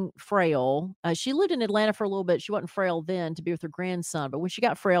getting frail, she lived in Atlanta for a little bit, she wasn't frail then to be with her grandson, but when she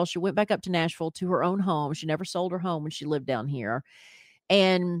got frail, she went back up to Nashville to her own home, she never sold her home when she lived down here,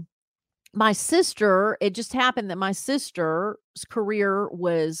 and my sister, it just happened that my sister's career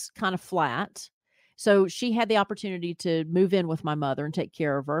was kind of flat. So she had the opportunity to move in with my mother and take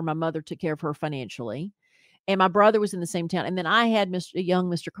care of her. My mother took care of her financially. And my brother was in the same town. And then I had young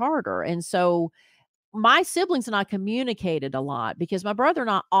Mr. Carter. And so my siblings and I communicated a lot because my brother and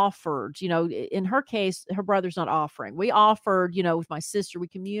I offered, in her case, her brother's not offering. We offered, with my sister, we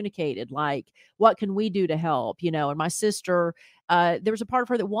communicated like, what can we do to help? And my sister, there was a part of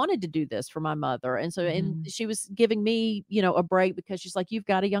her that wanted to do this for my mother. And Mhm. she was giving me, a break because she's like, you've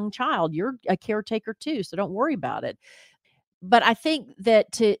got a young child. You're a caretaker too. So don't worry about it. But I think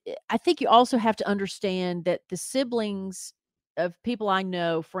you also have to understand that the siblings of people I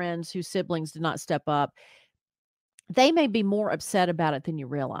know, friends whose siblings did not step up, they may be more upset about it than you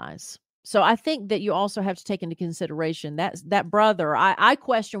realize. So I think that you also have to take into consideration that brother. I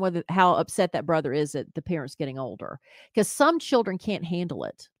question whether how upset that brother is at the parents getting older, because some children can't handle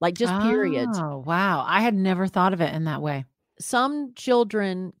it, like just period. Oh, wow. I had never thought of it in that way. Some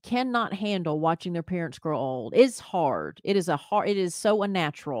children cannot handle watching their parents grow old. It's hard. It is so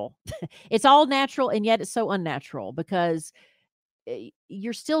unnatural. It's all natural and yet it's so unnatural because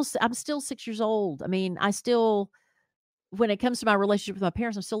I'm still 6 years old. I mean, I still, when it comes to my relationship with my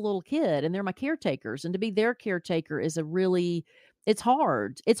parents, I'm still a little kid and they're my caretakers. And to be their caretaker is it's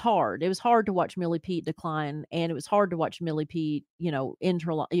hard. It's hard. It was hard to watch Millie Pete decline, and it was hard to watch Millie Pete, end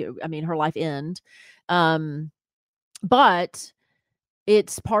her I mean, her life end. Um, but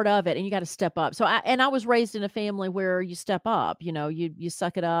it's part of it, and you gotta step up. I was raised in a family where you step up, you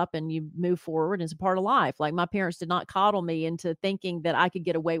suck it up and you move forward, it's a part of life. Like, my parents did not coddle me into thinking that I could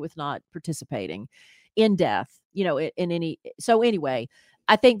get away with not participating in death, in any so anyway,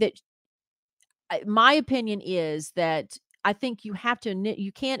 I think that my opinion is that I think you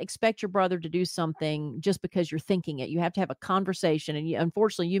can't expect your brother to do something just because you're thinking it. You have to have a conversation, and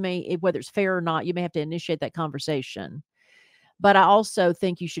unfortunately, whether it's fair or not, you may have to initiate that conversation. But I also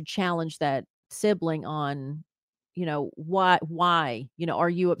think you should challenge that sibling on, why, are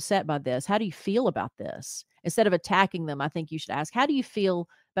you upset by this? How do you feel about this? Instead of attacking them, I think you should ask, how do you feel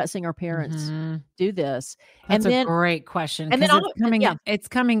about seeing our parents Mhm. do this? That's And a then great question and then because all yeah. it's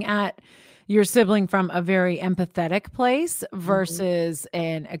coming at your sibling from a very empathetic place Mhm. versus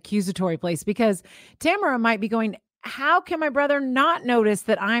an accusatory place, because Tamara might be going, "How can my brother not notice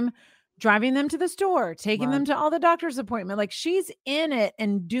that I'm driving them to the store, taking Right. them to all the doctor's appointment?" Like, she's in it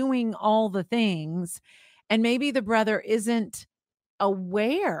and doing all the things, and maybe the brother isn't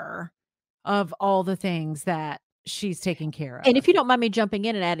aware of all the things that she's taking care And of. if you don't mind me jumping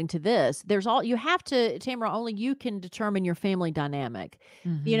in and adding to this, there's all you have to Tamara, only you can determine your family dynamic.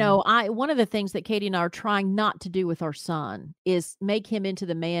 Mhm. I one of the things that Katie and I are trying not to do with our son is make him into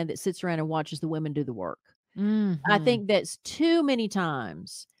the man that sits around and watches the women do the work. I Mhm. think that's too many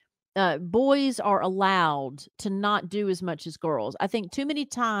times boys are allowed to not do as much as girls. I think too many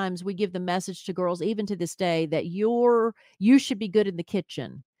times we give the message to girls, even to this day, that you should be good in the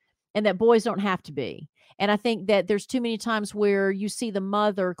kitchen and that boys don't have to be. And I think that there's too many times where you see the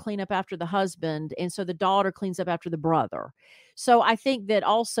mother clean up after the husband, and so the daughter cleans up after the brother. So I think that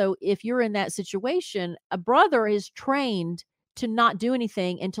also, if you're in that situation, a brother is trained to not do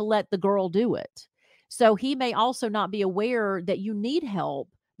anything and to let the girl do it. So he may also not be aware that you need help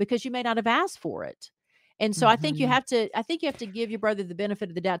because you may not have asked for it. And so Mhm. I think you have to give your brother the benefit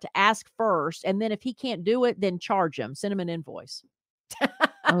of the doubt to ask first, and then if he can't do it, then charge him, send him an invoice.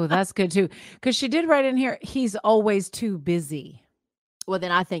 Oh, that's good too. Because she did write in here, he's always too busy. Well,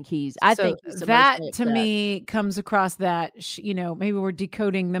 then I So think he's that emotionally to upset. me comes across that, maybe we're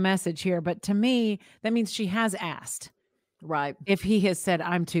decoding the message here, but to me, that means she has asked Right, if he has said,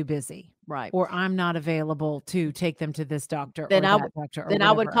 I'm too busy right. or I'm not available to take them to this doctor Then or I would that doctor or then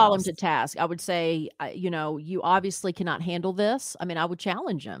I would whatever call him else. to task. I would say, "You obviously cannot handle this." I mean, I would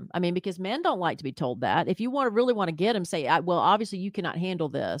challenge him. I mean, because men don't like to be told that. If you really wanna get him, say, "Well, obviously you cannot handle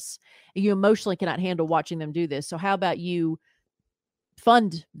this. You emotionally cannot handle watching them do this. So how about you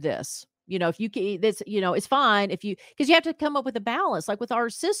fund this?" If you can, this, it's fine if you, because you have to come up with a balance. Like with our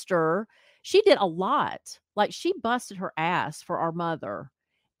sister, she did a lot. Like she busted her ass for our mother.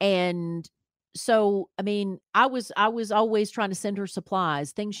 And so, I mean, I was always trying to send her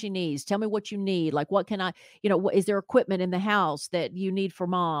supplies, things she needs. Tell me what you need. Like, what can I, what is there equipment in the house that you need for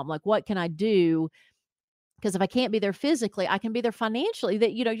mom? Like, what can I do? Because if I can't be there physically, I can be there financially.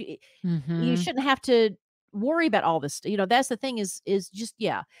 That, you Mhm. shouldn't have to worry about all this. That's the thing is just,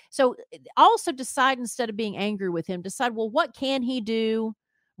 yeah. So also decide, instead of being angry with him, decide, well, what can he do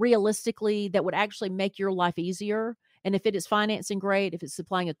realistically that would actually make your life easier? And if it is financing, great. If it's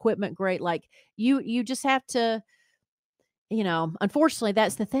supplying equipment, great. Like you just have to, unfortunately,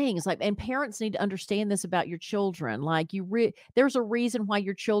 that's the thing. It's like, and parents need to understand this about your children. Like there's a reason why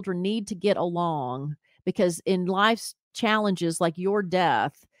your children need to get along, because in life's challenges like your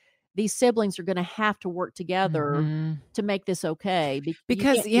death, these siblings are going to have to work together Mhm. to make this okay. You Because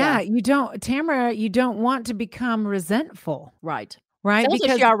can't, yeah, yeah, you don't want to become resentful, right. right? Sounds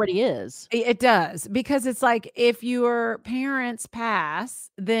like she Because already is. it does, because it's like if your parents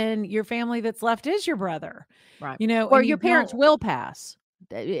pass, then your family that's left is your brother, Right. Or and you your don't. parents will pass.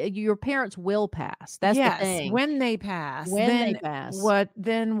 Your parents will pass. That's the Yes, thing. when they pass, When they pass.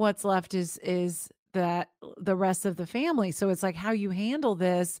 then what's left is that the rest of the family. So it's like how you handle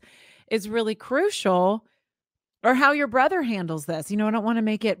this is really crucial, or how your brother handles this. I don't want to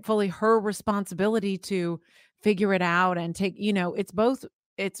make it fully her responsibility to figure it out and take, it's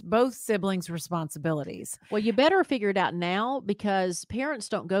both siblings' responsibilities. Well, you better figure it out now because parents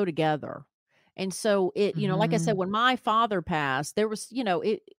don't go together. And so like I said, Mhm. when my father passed, there was,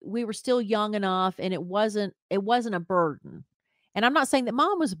 we were still young enough and it wasn't a burden. And I'm not saying that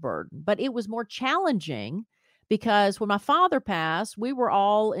mom was a burden, but it was more challenging because when my father passed, we were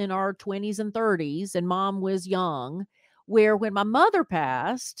all in our 20s and 30s and mom was young. Where when my mother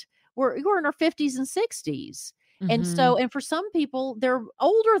passed, we're in our 50s and 60s. And Mhm. so, and for some people, they're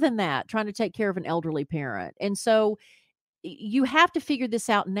older than that trying to take care of an elderly parent. And so you have to figure this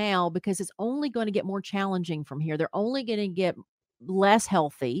out now because it's only going to get more challenging from here. They're only going to get less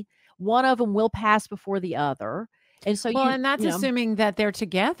healthy. One of them will pass before the other. And so Well, and that's you know, assuming that they're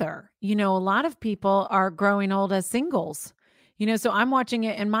together. A lot of people are growing old as singles. So I'm watching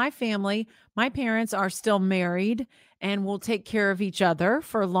it in my family. My parents are still married and will take care of each other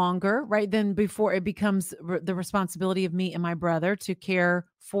for longer, right? Then before it becomes the responsibility of me and my brother to care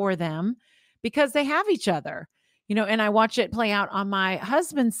for them because they have each other. And I watch it play out on my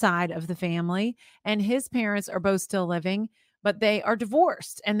husband's side of the family, and his parents are both still living, but they are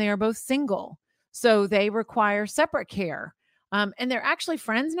divorced and they are both single, so they require separate care. And they're actually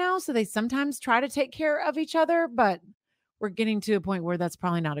friends now. So they sometimes try to take care of each other, but we're getting to a point where that's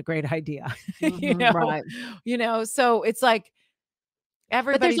probably not a great idea. you mhm, know, right. so it's like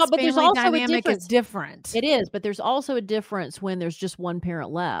But everybody's there's family also a dynamic is difference. different. It is, but there's also a difference when there's just one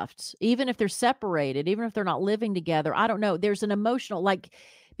parent left. Even if they're separated, even if they're not living together, I don't know, there's an emotional, like,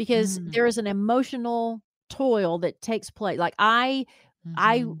 because Mm, there is an emotional toil that takes place. Like,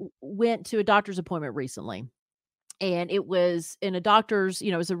 mhm. went to a doctor's appointment recently, and it was in a doctor's,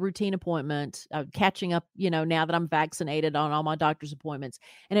 it was a routine appointment, catching up, now that I'm vaccinated, on all my doctor's appointments.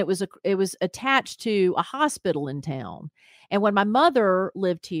 And it was attached to a hospital in town. And when my mother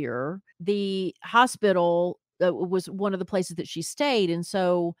lived here, the hospital was one of the places that she stayed. And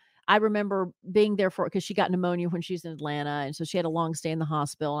so I remember being there for, because she got pneumonia when she was in Atlanta. And so she had a long stay in the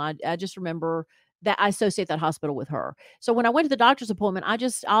hospital. And I just remember that I associate that hospital with her. So when I went to the doctor's appointment, I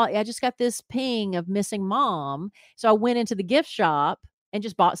just got this ping of missing mom. So I went into the gift shop and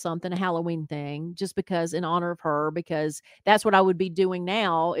just bought something, a Halloween thing, just because in honor of her, because that's what I would be doing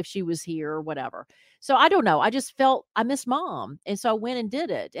now if she was here or whatever. So I don't know. I just felt I miss mom. And so I went and did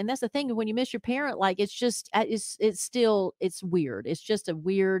it. And that's the thing. When you miss your parent, like it's just, it's still, it's weird. It's just a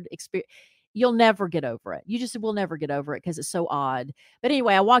weird experience. You'll never get over it. You just will never get over it because it's so odd. But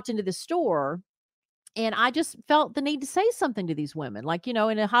anyway, I walked into the store and I just felt the need to say something to these women. Like, in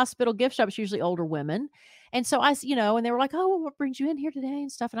a hospital gift shop, it's usually older women. And so and they were like, "Oh, well, what brings you in here today?"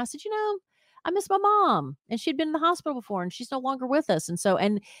 and stuff. And I said, I miss my mom. And she'd been in the hospital before and she's no longer with us.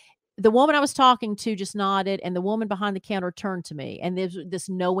 And the woman I was talking to just nodded, and the woman behind the counter turned to me, and there's this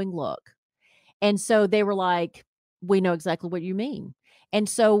knowing look. And so they were like, "We know exactly what you mean." And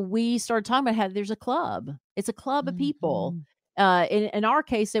so we started talking about how there's a club. It's a club of people. Mhm. In our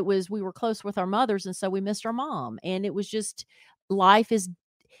case, we were close with our mothers, and so we missed our mom. And it was just life is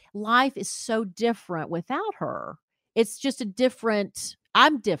life is so different without her. It's just a different.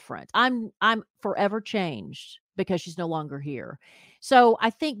 I'm different. I'm forever changed because she's no longer here. So I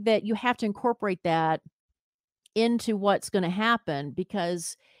think that you have to incorporate that into what's going to happen,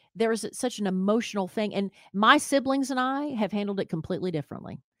 because there's such an emotional thing. And my siblings and I have handled it completely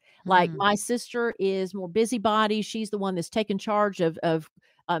differently. Like Mm. my sister is more busybody. She's the one that's taken charge of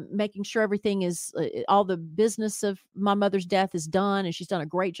making sure everything is all the business of my mother's death is done, and she's done a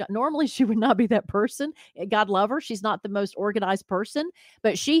great job. Normally, she would not be that person. God love her. She's not the most organized person,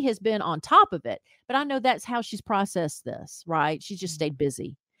 but she has been on top of it. But I know that's how she's processed this, right? She's just Mhm. stayed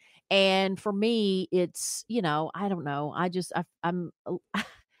busy. And for me, it's, I don't know. I'm,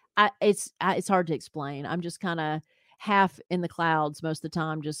 it's hard to explain. I'm just kind of half in the clouds most of the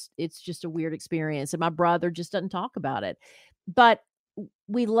time. It's just a weird experience. And my brother just doesn't talk about it. But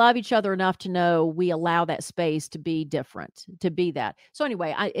we love each other enough to know we allow that space to be different, to be that. So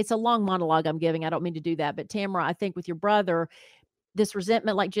anyway, it's a long monologue I'm giving. I don't mean to do that. But Tamara, I think with your brother, this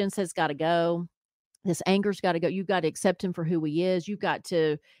resentment, like Jen says, got to go. This anger's got to go. You've got to accept him for who he is. You've got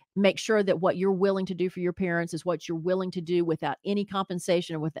to make sure that what you're willing to do for your parents is what you're willing to do without any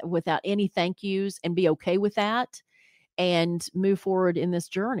compensation, without any thank yous, and be okay with that and move forward in this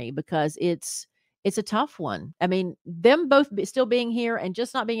journey, because it's a tough one. I mean, them both still being here and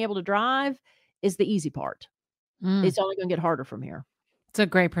just not being able to drive is the easy part. Mm. It's only going to get harder from here. It's a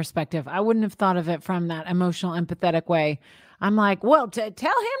great perspective. I wouldn't have thought of it from that emotional, empathetic way. I'm like, well, to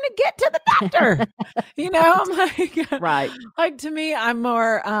tell him to get to the doctor. I'm like, Right. like to me, I'm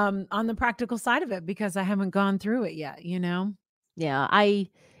more on the practical side of it because I haven't gone through it yet. Yeah,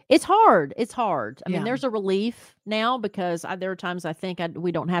 it's hard. It's hard. I mean, Yeah. there's a relief now because there are times I think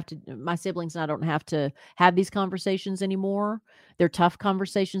we don't have to, my siblings and I don't have to have these conversations anymore. They're tough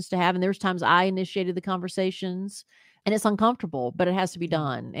conversations to have. And there's times I initiated the conversations, and it's uncomfortable, but it has to be Yeah.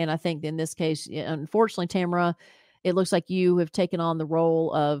 done. And I think in this case, unfortunately, Tamara, it looks like you have taken on the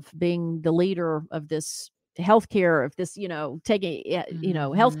role of being the leader of this healthcare, of this, taking,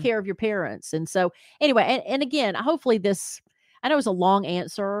 Mhm. healthcare of your parents. And so anyway, and again, hopefully I know it's a long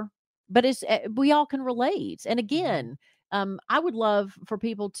answer, but we all can relate. And Mhm. again, I would love for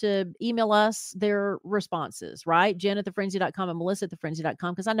people to email us their responses, right? Jen at thefrenzy.com and Melissa at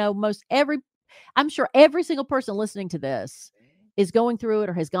thefrenzy.com. Because I know I'm sure every single person listening to this is going through it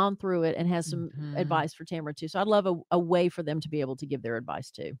or has gone through it and has some Mhm. advice for Tamara too. So I'd love a way for them to be able to give their advice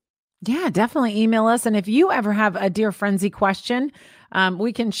too. Yeah, definitely email us. And if you ever have a Dear Frenzy question,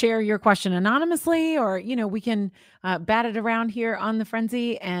 we can share your question anonymously, or, we can bat it around here on the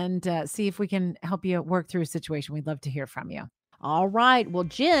Frenzy and see if we can help you work through a situation. We'd love to hear from you. All right. Well,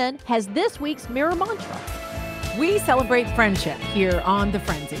 Jen has this week's mirror mantra. We celebrate friendship here on the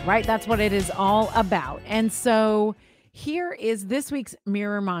Frenzy, right? That's what it is all about. And so here is this week's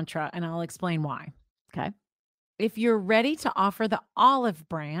mirror mantra, and I'll explain why. Okay. If you're ready to offer the olive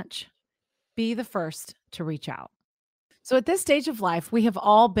branch, be the first to reach out. So at this stage of life, we have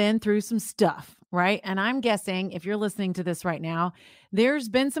all been through some stuff, right? And I'm guessing if you're listening to this right now, there's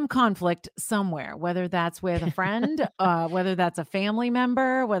been some conflict somewhere, whether that's with a friend, whether that's a family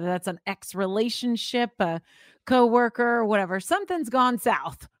member, whether that's an ex relationship, a coworker, whatever. Something's gone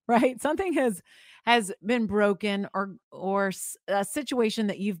south, right? Something has been broken, or a situation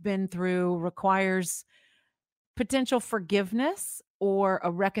that you've been through requires potential forgiveness or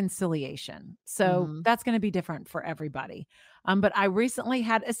a reconciliation. So Hmm. that's going to be different for everybody. But I recently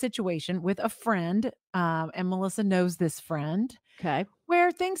had a situation with a friend, and Melissa knows this friend, Okay.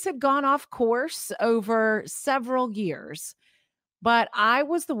 where things had gone off course over several years. But I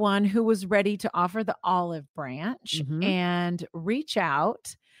was the one who was ready to offer the olive branch Hmm. and reach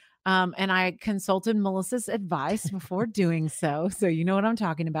out. And I consulted Melissa's advice before doing so. So you know what I'm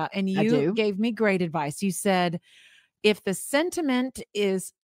talking about. And I you do. gave me great advice. You said, if the sentiment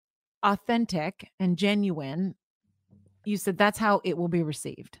is authentic and genuine, you said that's how it will be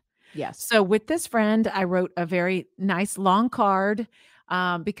received. Yes. So with this friend, I wrote a very nice long card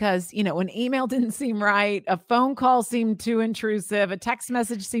because, an email didn't seem right. A phone call seemed too intrusive. A text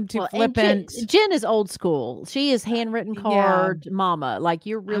message seemed too flippant. And Jen is old school. She is handwritten card mama. Like,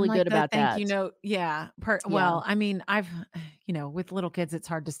 you're really I'm like good about thank that. you note. Yeah. Well, I mean, I've, with little kids, it's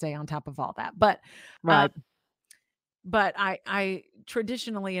hard to stay on top of all that. But Right. But I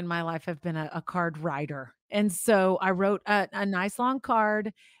traditionally in my life have been a card writer. And so I wrote a nice long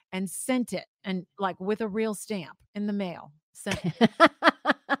card and sent it, and like with a real stamp in the mail.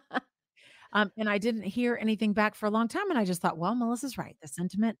 And I didn't hear anything back for a long time. And I just thought, well, Melissa's right. The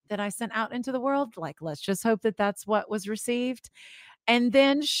sentiment that I sent out into the world, like, let's just hope that that's what was received. And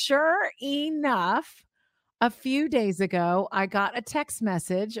then sure enough, a few days ago, I got a text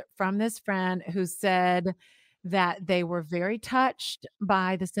message from this friend who said that they were very touched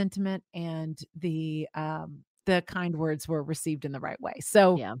by the sentiment and the kind words were received in the right way.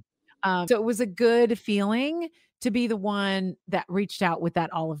 So, Yeah. So it was a good feeling to be the one that reached out with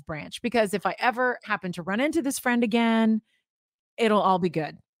that olive branch, because if I ever happen to run into this friend again, it'll all be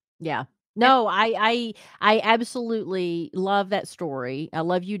good. Yeah. No, I absolutely love that story. I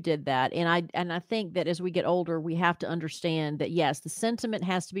love you did that. And I think that as we get older, we have to understand that, yes, the sentiment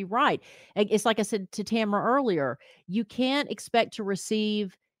has to be right. It's like I said to Tamara earlier, you can't expect to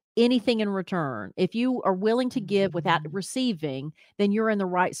receive anything in return. If you are willing to give without receiving, then you're in the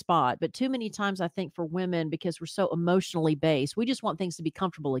right spot. But too many times, I think for women, because we're so emotionally based, we just want things to be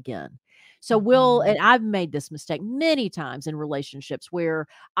comfortable again. So and I've made this mistake many times in relationships where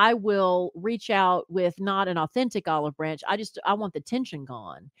I will reach out with not an authentic olive branch. I want the tension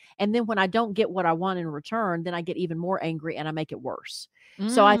gone. And then when I don't get what I want in return, then I get even more angry and I make it worse.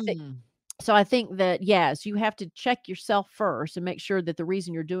 So I think that, yes, you have to check yourself first and make sure that the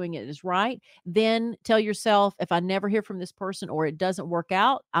reason you're doing it is right. Then tell yourself, if I never hear from this person or it doesn't work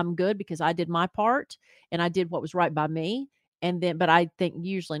out, I'm good because I did my part and I did what was right by me. But I think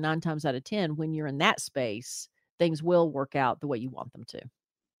usually 9 times out of 10, when you're in that space, things will work out the way you want them to.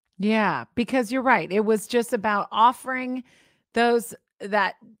 Yeah, because you're right. It was just about offering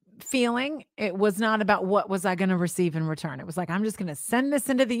that feeling. It was not about what was I going to receive in return. It was like, I'm just going to send this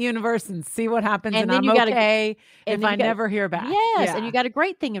into the universe and see what happens. And I'm okay if I never hear back. Yes. Yeah. And you got a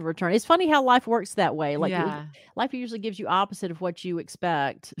great thing in return. It's funny how life works that way. Like life usually gives you opposite of what you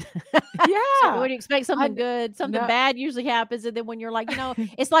expect. Yeah. So when you expect something good, something bad usually happens. And then when you're like,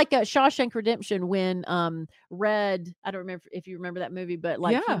 it's like a Shawshank Redemption when Red, I don't remember if you remember that movie, but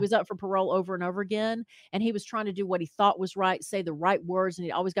like he was up for parole over and over again. And he was trying to do what he thought was right, say the right words. And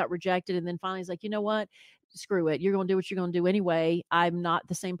he always got rejected. And then finally he's like, you know what? Screw it. You're going to do what you're going to do anyway. I'm not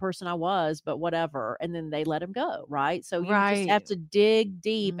the same person I was, but whatever. And then they let him go. Right. So you just have to dig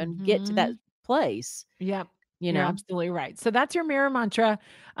deep and get to that place. Yep. You're absolutely right. So that's your mirror mantra.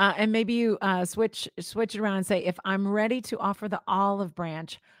 And maybe you switch it around and say, if I'm ready to offer the olive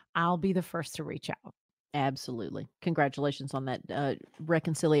branch, I'll be the first to reach out. Absolutely. Congratulations on that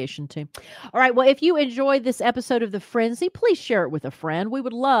reconciliation too. All right. Well, if you enjoyed this episode of The Frenzy, please share it with a friend. We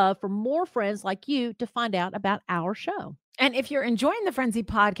would love for more friends like you to find out about our show. And if you're enjoying the Frenzy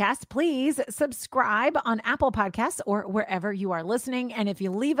podcast, please subscribe on Apple Podcasts or wherever you are listening. And if you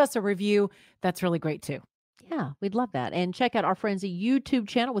leave us a review, that's really great too. Yeah, we'd love that. And check out our Frenzy YouTube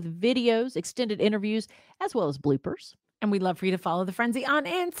channel with videos, extended interviews, as well as bloopers. And we'd love for you to follow The Frenzy on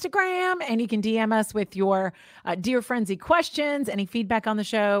Instagram. And you can DM us with your Dear Frenzy questions, any feedback on the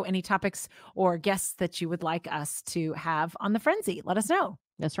show, any topics or guests that you would like us to have on The Frenzy. Let us know.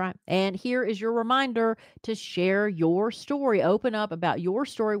 That's right. And here is your reminder to share your story. Open up about your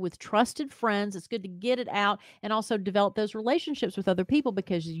story with trusted friends. It's good to get it out and also develop those relationships with other people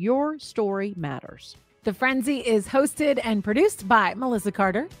because your story matters. The Frenzy is hosted and produced by Melissa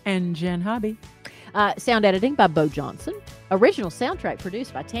Carter and Jen Hobby. Sound editing by Bo Johnson. Original soundtrack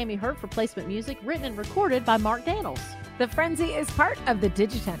produced by Tammy Hurt for Placement Music, written and recorded by Mark Daniels. The Frenzy is part of the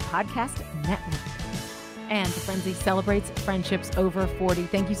Digitent Podcast Network. And The Frenzy celebrates friendships over 40.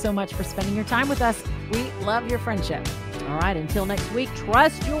 Thank you so much for spending your time with us. We love your friendship. All right, until next week,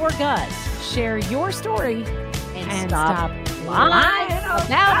 trust your gut. Share your story and stop lying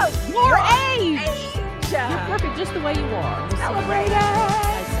about your age. You're perfect just the way you are. Celebrate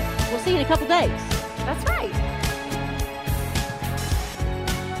it. We'll see you in a couple days. That's right.